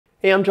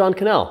Hey, I'm John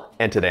Cannell,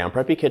 and today on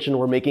Preppy Kitchen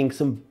we're making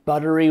some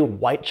buttery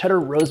white cheddar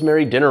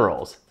rosemary dinner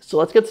rolls. So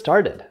let's get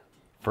started.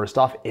 First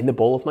off, in the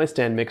bowl of my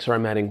stand mixer,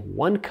 I'm adding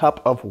 1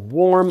 cup of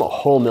warm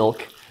whole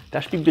milk.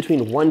 That should be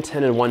between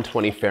 110 and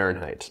 120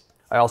 Fahrenheit.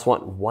 I also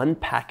want 1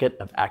 packet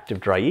of active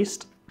dry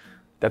yeast.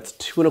 That's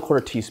 2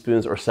 1/4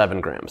 teaspoons or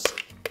 7 grams.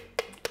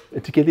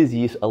 And to give these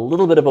yeast a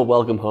little bit of a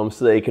welcome home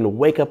so they can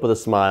wake up with a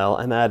smile,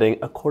 I'm adding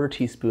 1/4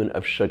 teaspoon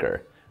of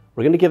sugar.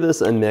 We're gonna give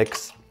this a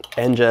mix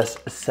and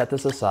just set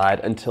this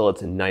aside until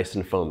it's nice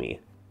and foamy.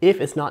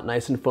 If it's not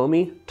nice and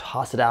foamy,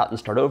 toss it out and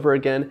start over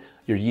again.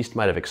 Your yeast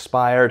might have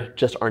expired,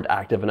 just aren't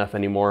active enough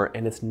anymore,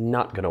 and it's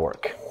not gonna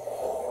work.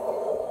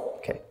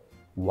 Okay,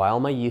 while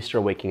my yeast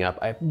are waking up,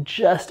 I have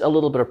just a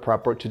little bit of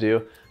prep work to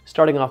do,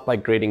 starting off by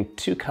grating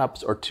 2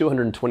 cups or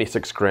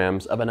 226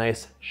 grams of a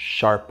nice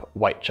sharp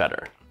white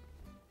cheddar.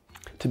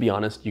 To be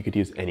honest, you could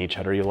use any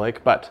cheddar you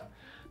like, but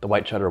the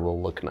white cheddar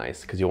will look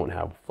nice because you won't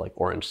have like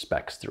orange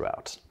specks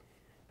throughout.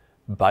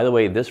 By the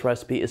way, this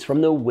recipe is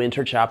from the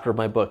winter chapter of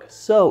my book,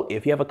 so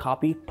if you have a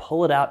copy,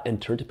 pull it out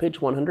and turn to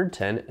page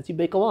 110 as you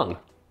bake along.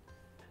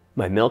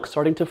 My milk's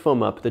starting to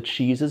foam up, the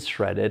cheese is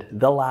shredded.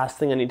 The last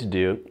thing I need to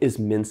do is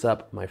mince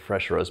up my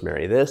fresh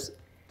rosemary. This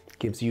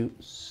gives you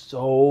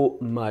so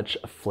much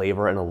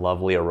flavor and a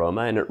lovely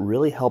aroma, and it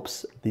really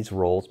helps these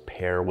rolls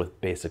pair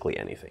with basically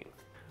anything.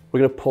 We're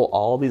gonna pull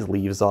all these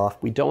leaves off.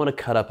 We don't wanna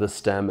cut up the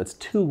stem. It's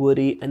too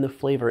woody and the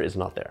flavor is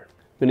not there.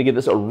 I'm gonna give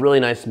this a really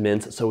nice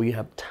mince so we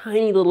have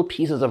tiny little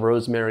pieces of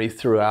rosemary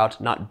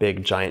throughout, not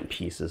big giant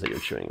pieces that you're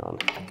chewing on.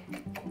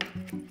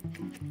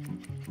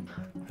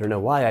 I don't know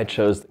why I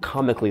chose the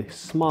comically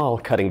small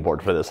cutting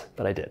board for this,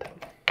 but I did.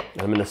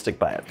 And I'm gonna stick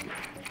by it.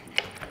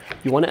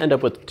 You wanna end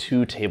up with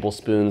 2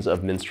 tablespoons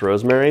of minced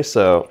rosemary,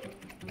 so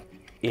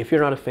if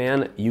you're not a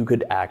fan, you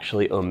could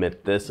actually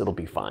omit this, it'll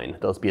be fine.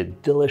 Those be a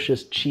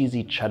delicious,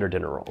 cheesy cheddar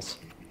dinner rolls.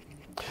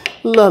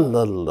 La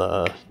la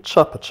la,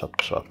 chop a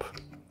chop chop.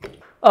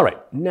 All right,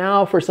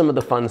 now for some of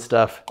the fun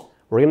stuff.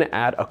 We're gonna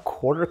add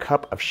 1/4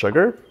 cup of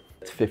sugar.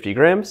 It's 50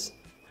 grams.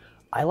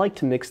 I like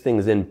to mix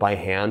things in by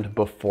hand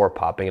before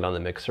popping it on the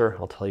mixer.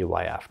 I'll tell you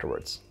why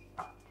afterwards.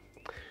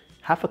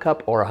 1/2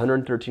 cup or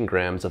 113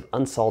 grams of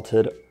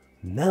unsalted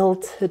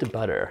melted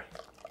butter.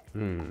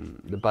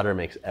 The butter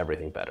makes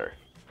everything better.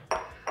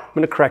 I'm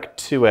gonna crack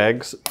 2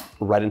 eggs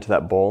right into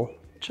that bowl,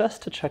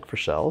 just to check for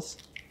shells.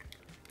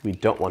 We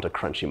don't want a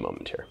crunchy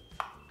moment here.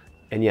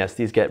 And yes,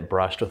 these get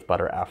brushed with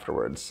butter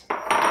afterwards,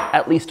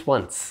 at least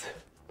once.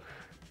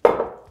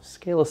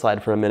 Scale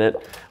aside for a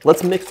minute.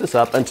 Let's mix this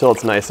up until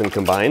it's nice and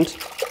combined.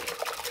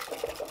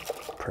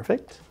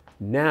 Perfect.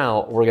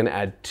 Now we're gonna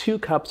add 2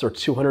 cups or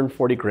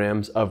 240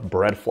 grams of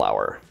bread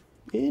flour.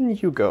 In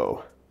you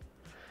go.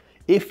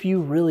 If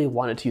you really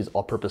wanted to use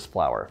all-purpose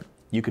flour,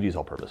 you could use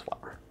all-purpose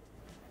flour.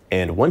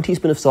 And 1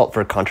 teaspoon of salt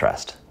for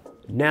contrast.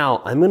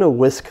 Now I'm gonna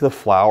whisk the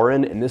flour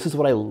in, and this is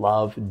what I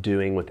love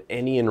doing with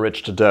any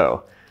enriched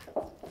dough.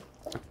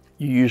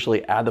 You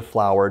usually add the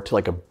flour to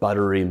like a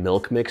buttery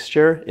milk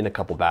mixture in a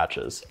couple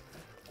batches.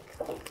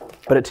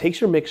 But it takes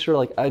your mixture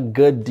like a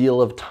good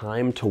deal of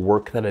time to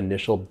work that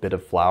initial bit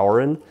of flour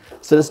in.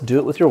 So just do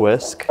it with your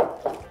whisk.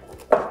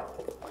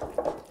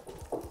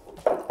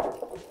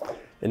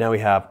 And now we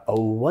have a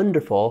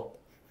wonderful,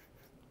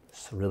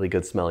 really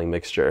good smelling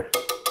mixture.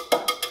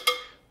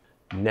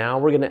 Now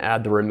we're gonna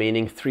add the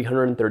remaining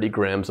 330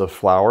 grams of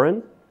flour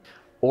in,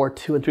 or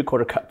 2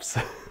 3/4 cups.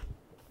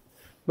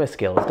 My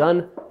scale is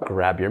done.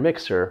 Grab your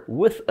mixer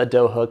with a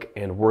dough hook,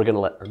 and we're gonna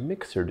let our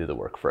mixer do the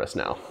work for us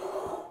now.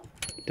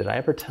 Did I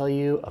ever tell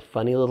you a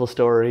funny little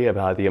story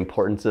about the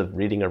importance of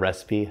reading a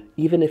recipe,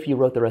 even if you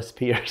wrote the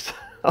recipe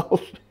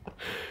yourself?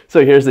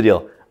 So here's the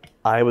deal.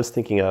 I was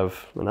thinking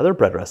of another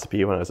bread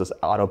recipe when I was just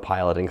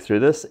autopiloting through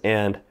this,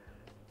 and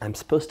I'm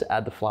supposed to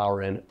add the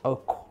flour in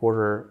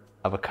 1/4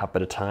 of a cup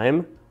at a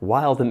time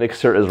while the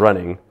mixer is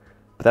running,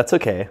 but that's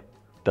okay,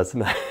 doesn't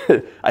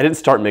matter. I didn't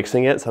start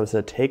mixing it, so I'm just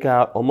gonna take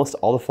out almost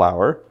all the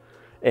flour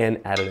and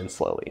add it in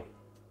slowly.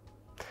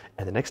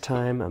 And the next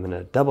time, I'm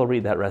gonna double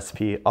read that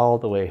recipe all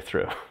the way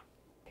through.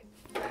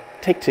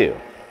 Take 2.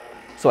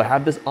 So I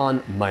have this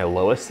on my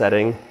lowest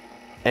setting,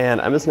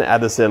 and I'm just gonna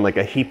add this in like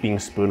a heaping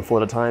spoonful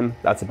at a time.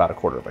 That's about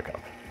 1/4 of a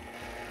cup.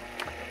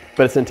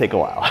 But it's gonna take a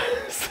while,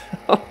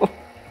 so.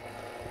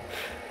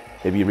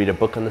 Maybe you read a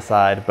book on the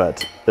side,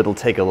 but it'll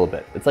take a little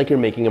bit. It's like you're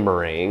making a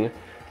meringue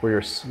where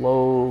you're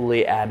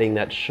slowly adding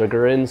that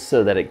sugar in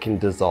so that it can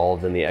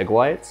dissolve in the egg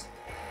whites.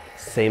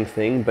 Same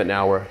thing, but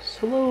now we're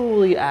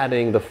slowly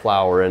adding the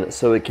flour in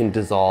so it can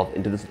dissolve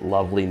into this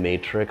lovely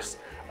matrix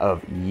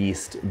of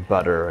yeast,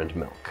 butter, and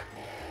milk.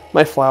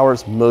 My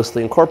flour's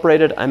mostly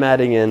incorporated. I'm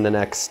adding in the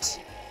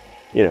next,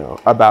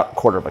 about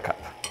 1/4 of a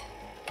cup.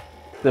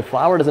 The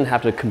flour doesn't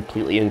have to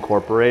completely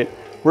incorporate.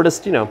 We're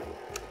just,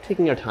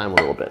 taking our time a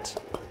little bit.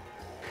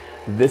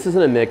 This is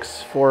in a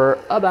mix for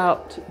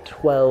about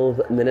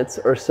 12 minutes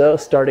or so,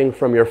 starting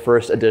from your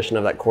first addition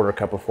of that 1/4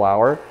 cup of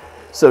flour.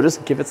 So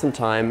just give it some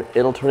time.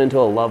 It'll turn into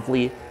a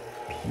lovely,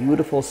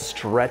 beautiful,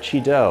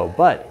 stretchy dough,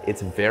 but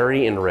it's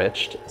very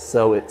enriched,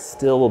 so it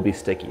still will be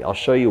sticky. I'll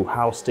show you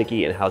how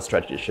sticky and how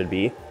stretchy it should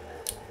be.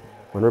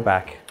 when we're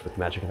back with the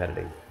magic of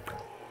editing.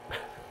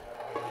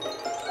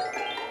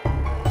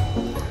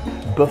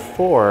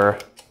 Before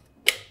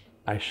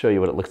I show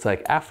you what it looks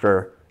like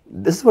after,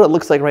 this is what it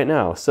looks like right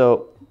now.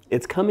 So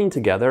it's coming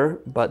together,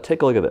 but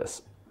take a look at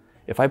this.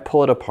 If I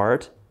pull it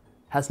apart, it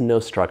has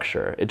no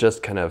structure. It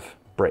just kind of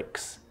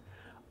breaks.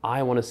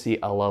 I want to see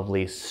a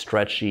lovely,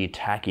 stretchy,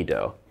 tacky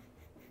dough.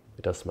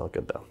 It does smell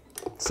good though.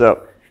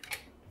 So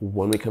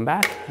when we come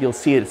back, you'll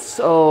see it's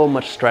so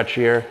much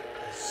stretchier,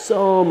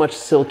 so much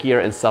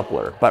silkier and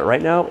suppler. But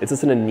right now, it's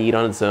just gonna knead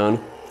on its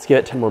own. Let's give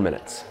it 10 more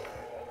minutes.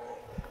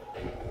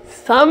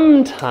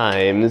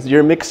 Sometimes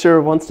your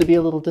mixer wants to be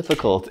a little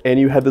difficult and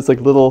you have this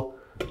little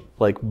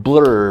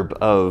blurb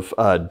of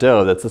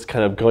dough that's just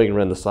kind of going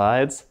around the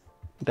sides.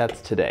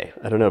 That's today.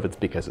 I don't know if it's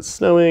because it's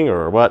snowing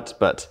or what,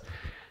 but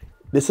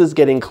this is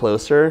getting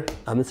closer.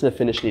 I'm just gonna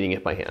finish kneading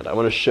it by hand. I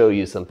wanna show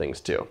you some things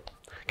too.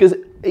 Because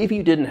if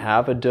you didn't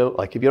have a dough,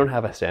 if you don't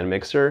have a stand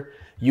mixer,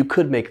 you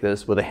could make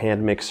this with a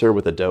hand mixer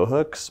with the dough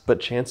hooks, but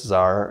chances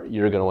are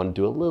you're gonna wanna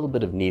do a little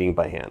bit of kneading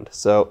by hand.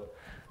 So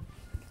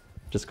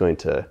just going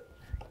to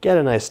get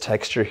a nice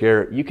texture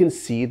here. You can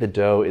see the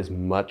dough is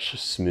much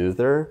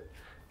smoother,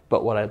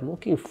 but what I'm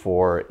looking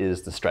for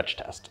is the stretch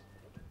test.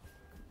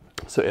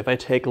 So if I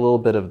take a little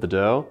bit of the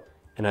dough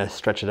and I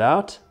stretch it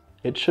out,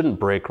 it shouldn't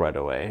break right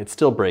away. It's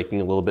still breaking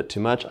a little bit too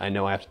much. I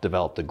know I have to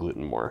develop the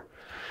gluten more.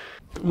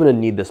 I'm gonna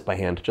knead this by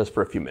hand just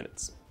for a few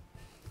minutes.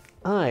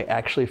 I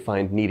actually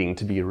find kneading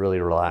to be really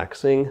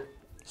relaxing.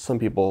 Some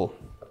people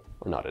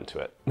are not into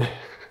it.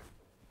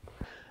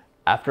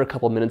 After a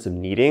couple minutes of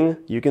kneading,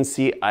 you can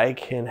see I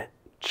can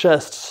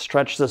just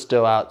stretch this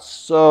dough out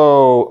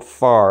so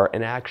far,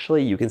 and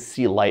actually you can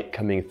see light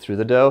coming through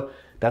the dough.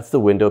 That's the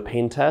window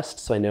pane test,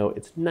 so I know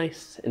it's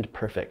nice and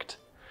perfect.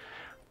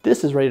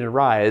 This is ready to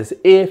rise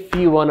if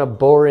you want a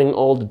boring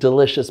old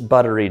delicious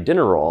buttery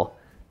dinner roll,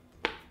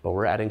 but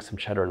we're adding some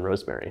cheddar and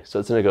rosemary. So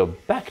it's gonna go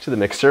back to the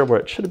mixer where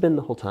it should have been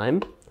the whole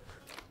time.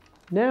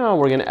 Now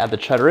we're gonna add the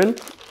cheddar in,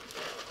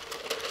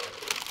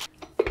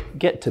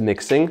 get to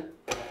mixing,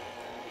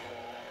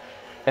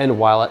 and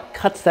while it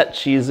cuts that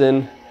cheese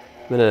in,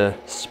 I'm gonna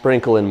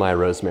sprinkle in my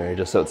rosemary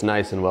just so it's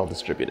nice and well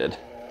distributed.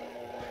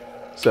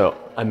 So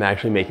I'm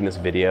actually making this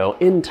video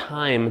in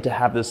time to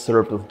have this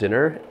served with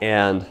dinner,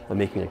 and I'm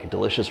making a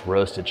delicious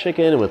roasted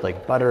chicken with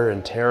butter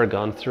and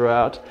tarragon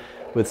throughout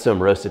with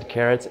some roasted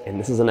carrots, and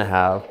this is gonna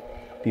have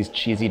these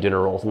cheesy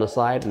dinner rolls on the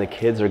side, and the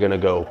kids are gonna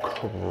go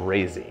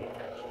crazy.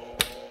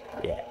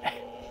 Yeah.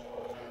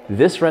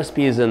 This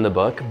recipe is in the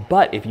book,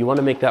 but if you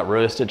wanna make that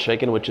roasted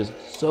chicken, which is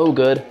so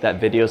good, that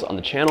video's on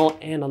the channel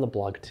and on the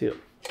blog too.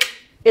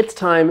 It's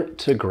time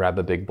to grab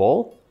a big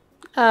bowl,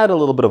 add a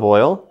little bit of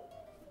oil,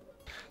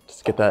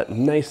 just get that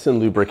nice and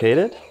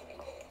lubricated.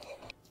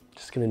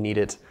 Just gonna knead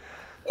it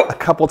a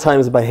couple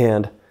times by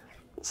hand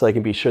so I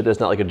can be sure there's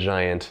not a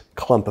giant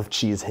clump of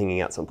cheese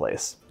hanging out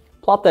someplace.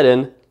 Plop that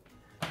in,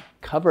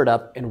 cover it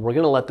up, and we're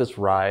gonna let this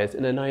rise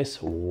in a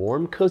nice,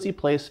 warm, cozy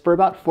place for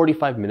about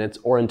 45 minutes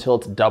or until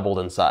it's doubled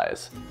in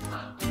size.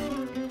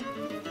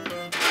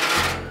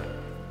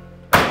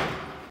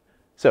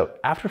 So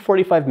after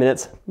 45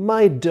 minutes,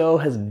 my dough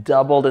has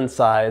doubled in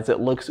size. It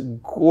looks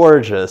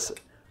gorgeous,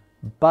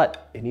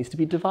 but it needs to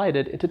be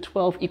divided into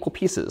 12 equal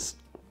pieces.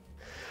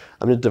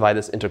 I'm gonna divide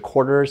this into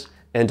quarters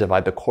and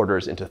divide the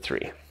quarters into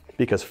 3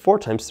 because 4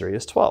 times 3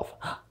 is 12.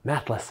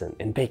 Math lesson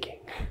in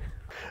baking.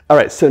 All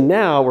right, so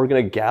now we're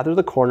gonna gather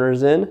the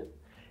corners in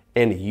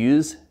and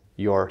use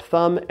your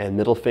thumb and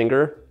middle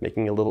finger,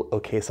 making a little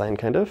okay sign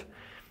kind of,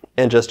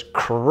 and just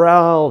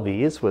corral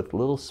these with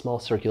little small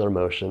circular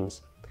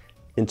motions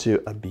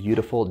into a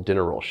beautiful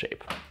dinner roll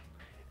shape.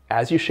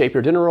 As you shape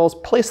your dinner rolls,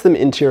 place them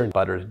into your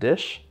buttered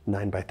dish,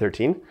 9 by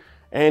 13,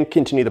 and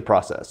continue the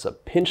process. So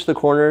pinch the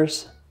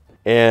corners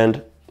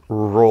and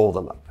roll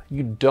them up.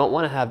 You don't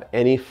want to have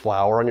any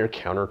flour on your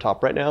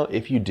countertop right now.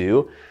 If you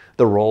do,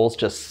 the rolls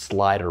just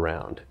slide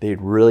around. They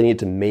really need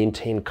to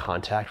maintain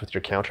contact with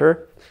your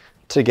counter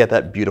to get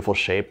that beautiful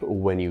shape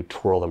when you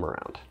twirl them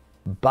around.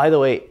 By the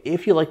way,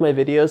 if you like my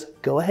videos,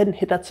 go ahead and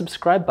hit that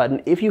subscribe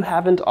button if you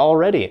haven't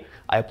already.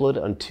 I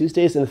upload on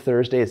Tuesdays and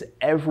Thursdays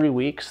every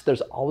week, so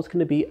there's always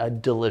gonna be a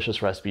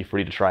delicious recipe for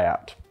you to try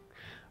out.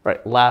 All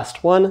right,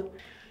 last one.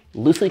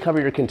 Loosely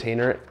cover your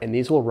container, and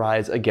these will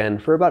rise again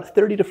for about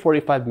 30 to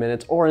 45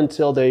 minutes or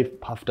until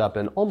they've puffed up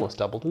and almost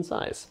doubled in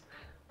size.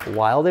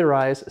 While they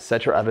rise,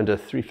 set your oven to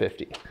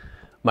 350.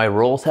 My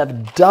rolls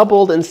have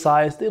doubled in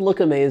size. They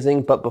look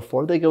amazing, but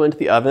before they go into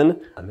the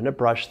oven, I'm gonna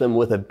brush them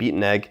with a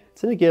beaten egg.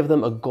 It's gonna give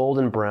them a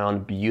golden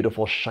brown,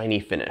 beautiful, shiny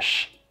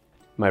finish.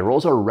 My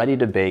rolls are ready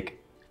to bake,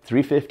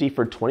 350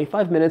 for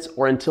 25 minutes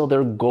or until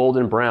they're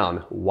golden brown.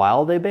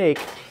 While they bake,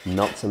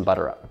 melt some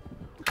butter up.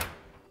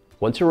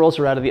 Once your rolls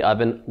are out of the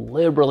oven,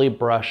 liberally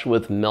brush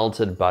with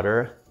melted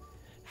butter.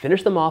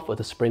 Finish them off with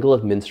a sprinkle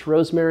of minced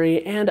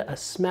rosemary and a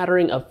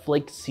smattering of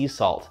flaked sea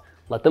salt.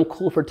 Let them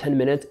cool for 10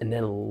 minutes and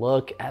then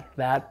look at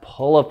that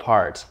pull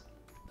apart.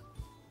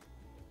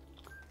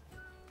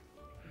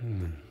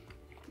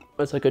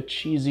 It's like a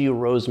cheesy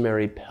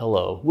rosemary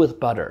pillow with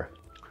butter.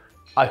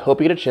 I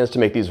hope you get a chance to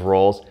make these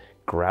rolls.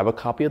 grab a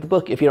copy of the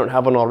book if you don't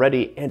have one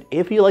already. And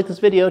if you like this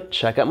video,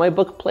 check out my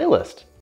book playlist.